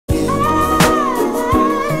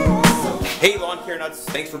Hey Lawn Care Nuts,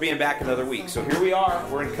 thanks for being back another week. So here we are,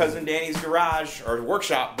 we're in Cuzzin Danny's garage, or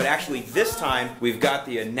workshop, but actually this time we've got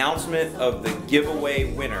the announcement of the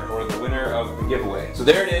giveaway winner, or the winner of the giveaway. So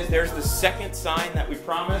there it is, there's the second sign that we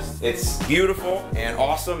promised. It's beautiful and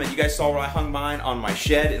awesome, and you guys saw where I hung mine on my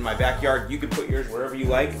shed in my backyard. You can put yours wherever you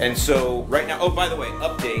like. And so right now, oh by the way,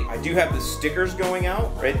 update, I do have the stickers going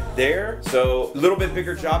out right there. So a little bit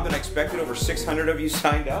bigger job than I expected, over 600 of you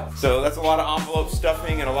signed up. So that's a lot of envelope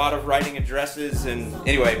stuffing and a lot of writing addresses, and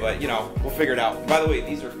anyway, but you know, we'll figure it out. By the way,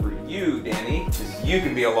 these are for you, Danny, because you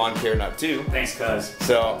can be a lawn care nut too. Thanks, cuz.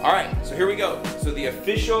 So, all right, so here we go. So the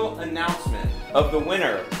official announcement of the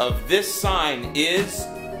winner of this sign is,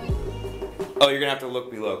 oh, you're gonna have to look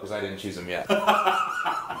below because I didn't choose them yet.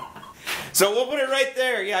 So we'll put it right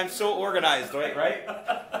there. Yeah, I'm so organized, right?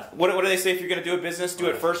 What do they say if you're gonna do a business? Do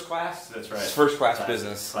it first class? That's right. It's first class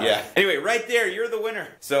business. Yeah. Anyway, right there, you're the winner.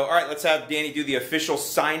 So, all right, let's have Danny do the official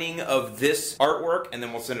signing of this artwork, and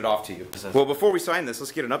then we'll send it off to you. Well, before we sign this,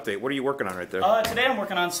 let's get an update. What are you working on right there? Today I'm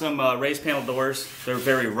working on some raised panel doors. They're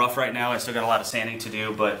very rough right now. I still got a lot of sanding to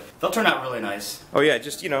do, but they'll turn out really nice. Oh yeah,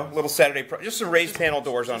 just, you know, little Saturday, just some raised panel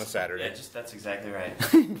doors on a Saturday. Yeah, that's exactly right.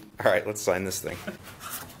 All right, let's sign this thing.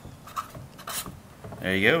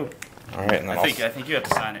 There you go. All right, and then I think you have to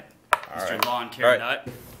sign it, Mr. Right. Lawn Care Nut.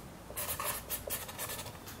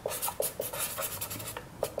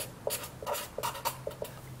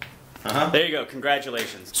 There you go.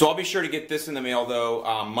 Congratulations. So I'll be sure to get this in the mail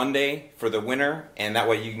though Monday for the winner, and that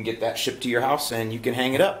way you can get that shipped to your house and you can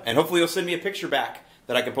hang it up. And hopefully you'll send me a picture back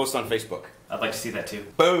that I can post on Facebook. I'd like to see that too.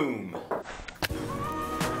 Boom.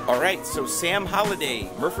 Alright, so Sam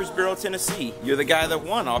Halladay, Murfreesboro, Tennessee. You're the guy that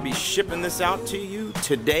won. I'll be shipping this out to you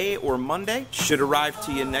today or Monday. Should arrive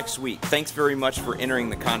to you next week. Thanks very much for entering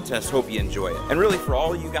the contest. Hope you enjoy it. And really, for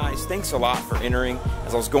all of you guys, thanks a lot for entering.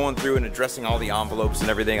 As I was going through and addressing all the envelopes and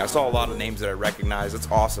everything, I saw a lot of names that I recognize.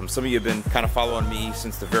 It's awesome. Some of you have been kind of following me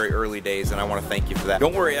since the very early days, and I want to thank you for that.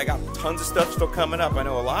 Don't worry, I got tons of stuff still coming up. I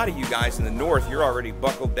know a lot of you guys in the north, you're already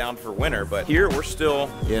buckled down for winter, but here we're still,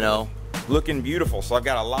 you know, looking beautiful. So I've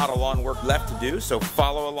got a lot of lawn work left to do, so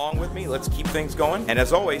follow along with me. Let's keep things going. And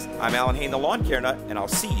as always, I'm Alan Hain, the Lawn Care Nut, and I'll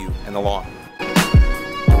see you in the lawn.